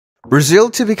Brazil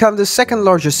to become the second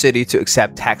largest city to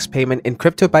accept tax payment in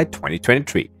crypto by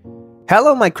 2023.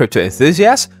 Hello my crypto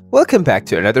enthusiasts, welcome back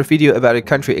to another video about a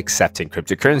country accepting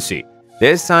cryptocurrency.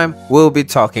 This time, we'll be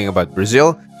talking about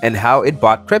Brazil and how it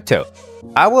bought crypto.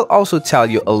 I will also tell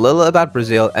you a little about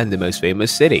Brazil and the most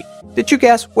famous city. Did you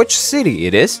guess which city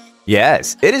it is?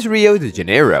 Yes, it is Rio de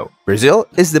Janeiro. Brazil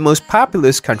is the most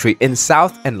populous country in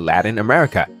South and Latin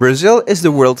America. Brazil is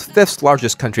the world's 5th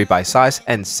largest country by size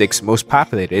and 6th most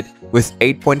populated, with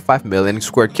 8.5 million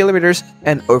square kilometers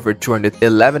and over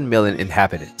 211 million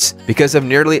inhabitants. Because of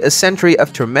nearly a century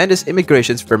of tremendous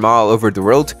immigrations from all over the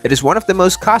world, it is one of the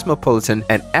most cosmopolitan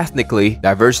and ethnically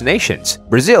diverse nations.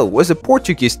 Brazil was a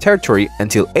Portuguese territory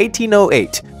until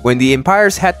 1808, when the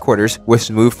empire's headquarters was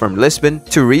moved from Lisbon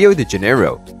to Rio de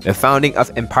Janeiro. The founding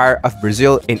of Empire of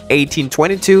Brazil in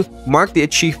 1822 marked the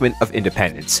achievement of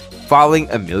independence. Following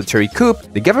a military coup,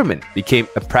 the government became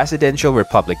a presidential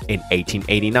republic in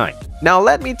 1889. Now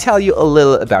let me tell you a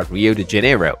little about Rio de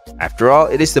Janeiro. After all,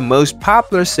 it is the most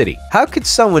popular city. How could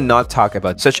someone not talk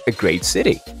about such a great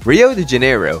city? Rio de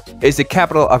Janeiro is the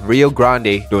capital of Rio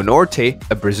Grande do Norte,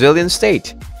 a Brazilian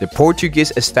state. The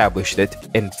Portuguese established it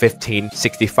in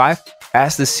 1565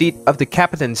 as the seat of the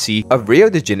Captaincy of Rio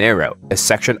de Janeiro. A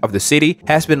section of the city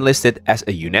has been listed as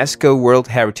a UNESCO World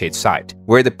Heritage Site,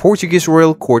 where the Portuguese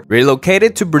royal court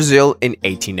relocated to Brazil in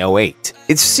 1808.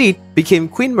 Its seat became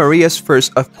Queen Maria's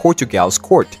first of Portugal's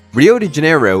court. Rio de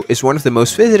Janeiro is one of the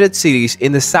most visited cities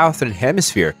in the Southern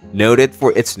Hemisphere, noted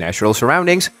for its natural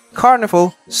surroundings,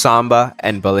 carnival, samba,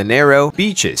 and balneario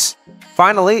beaches.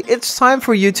 Finally, it's time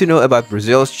for you to know about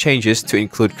Brazil's changes to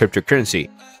include cryptocurrency.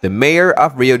 The mayor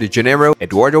of Rio de Janeiro,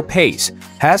 Eduardo Paes,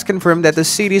 has confirmed that the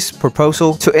city's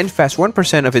proposal to invest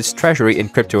 1% of its treasury in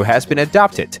crypto has been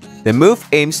adopted. The move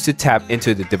aims to tap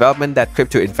into the development that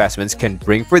crypto investments can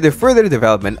bring for the further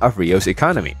development of Rio's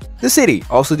economy. The city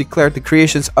also declared the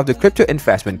creation of the Crypto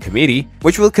Investment Committee,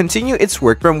 which will continue its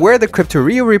work from where the Crypto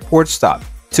Rio report stopped,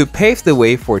 to pave the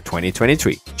way for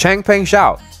 2023. Changpeng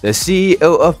Zhao, the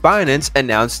CEO of Binance,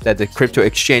 announced that the crypto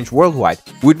exchange worldwide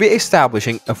would be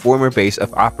establishing a former base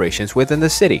of operations within the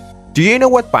city. Do you know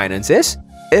what Binance is?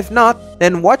 If not,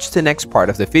 then watch the next part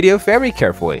of the video very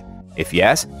carefully. If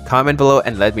yes, comment below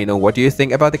and let me know what do you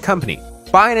think about the company.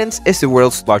 Binance is the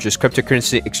world's largest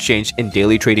cryptocurrency exchange in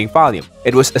daily trading volume.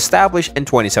 It was established in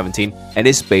 2017 and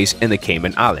is based in the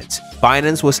Cayman Islands.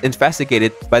 Binance was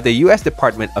investigated by the US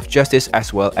Department of Justice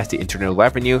as well as the Internal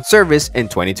Revenue Service in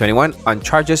 2021 on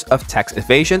charges of tax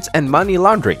evasions and money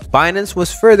laundering. Binance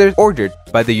was further ordered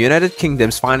by the United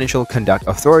Kingdom's Financial Conduct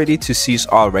Authority to cease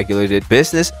all regulated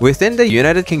business within the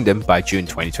United Kingdom by June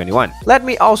 2021. Let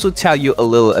me also tell you a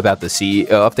little about the CEO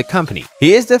of the company.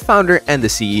 He is the founder and the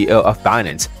CEO of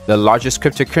Binance, the largest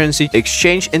cryptocurrency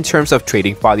exchange in terms of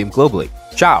trading volume globally.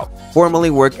 Zhao formerly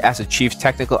worked as a chief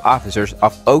technical officer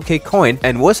of OKCoin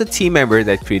and was a team member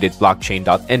that created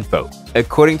blockchain.info.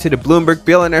 According to the Bloomberg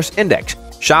Billionaires Index,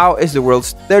 Zhao is the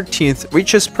world's 13th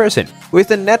richest person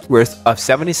with a net worth of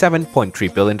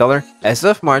 $77.3 billion as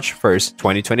of March 1,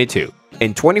 2022.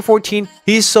 In 2014,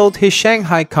 he sold his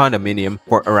Shanghai condominium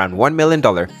for around $1 million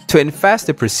to invest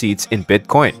the proceeds in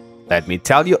Bitcoin. Let me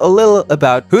tell you a little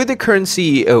about who the current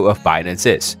CEO of Binance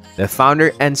is. The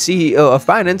founder and CEO of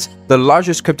Binance, the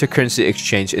largest cryptocurrency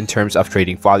exchange in terms of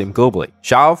trading volume globally.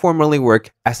 Zhao formerly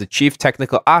worked as the chief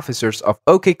technical officer of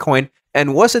OKCoin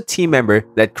and was a team member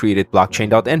that created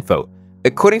blockchain.info.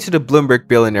 According to the Bloomberg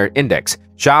Billionaire Index,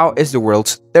 Zhao is the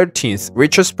world's 13th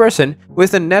richest person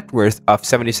with a net worth of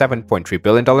 $77.3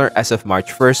 billion as of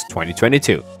March 1,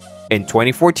 2022. In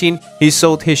 2014, he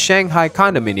sold his Shanghai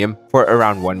condominium for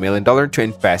around $1 million to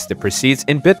invest the proceeds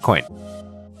in Bitcoin.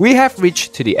 We have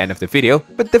reached to the end of the video,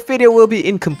 but the video will be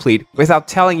incomplete without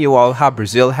telling you all how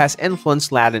Brazil has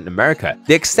influenced Latin America.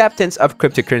 The acceptance of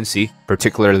cryptocurrency,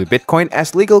 particularly Bitcoin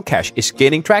as legal cash, is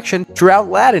gaining traction throughout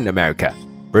Latin America.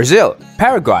 Brazil,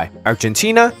 Paraguay,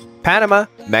 Argentina, Panama,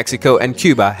 Mexico, and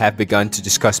Cuba have begun to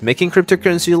discuss making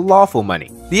cryptocurrency lawful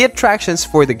money. The attractions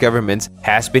for the government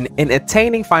has been in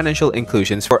attaining financial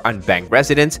inclusions for unbanked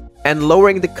residents and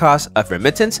lowering the cost of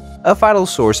remittance, a vital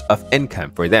source of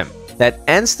income for them. That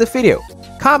ends the video.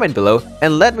 Comment below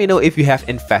and let me know if you have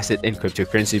invested in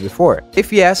cryptocurrency before.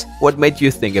 If yes, what made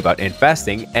you think about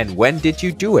investing and when did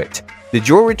you do it? Did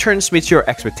your returns meet your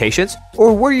expectations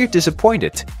or were you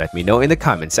disappointed? Let me know in the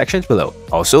comment sections below.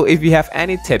 Also, if you have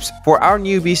any tips for our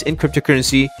newbies in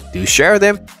cryptocurrency, do share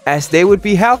them as they would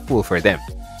be helpful for them.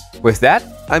 With that,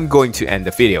 I'm going to end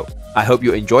the video. I hope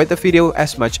you enjoyed the video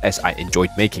as much as I enjoyed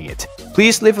making it.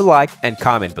 Please leave a like and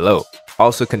comment below.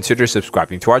 Also consider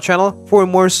subscribing to our channel for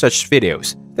more such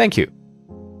videos. Thank you.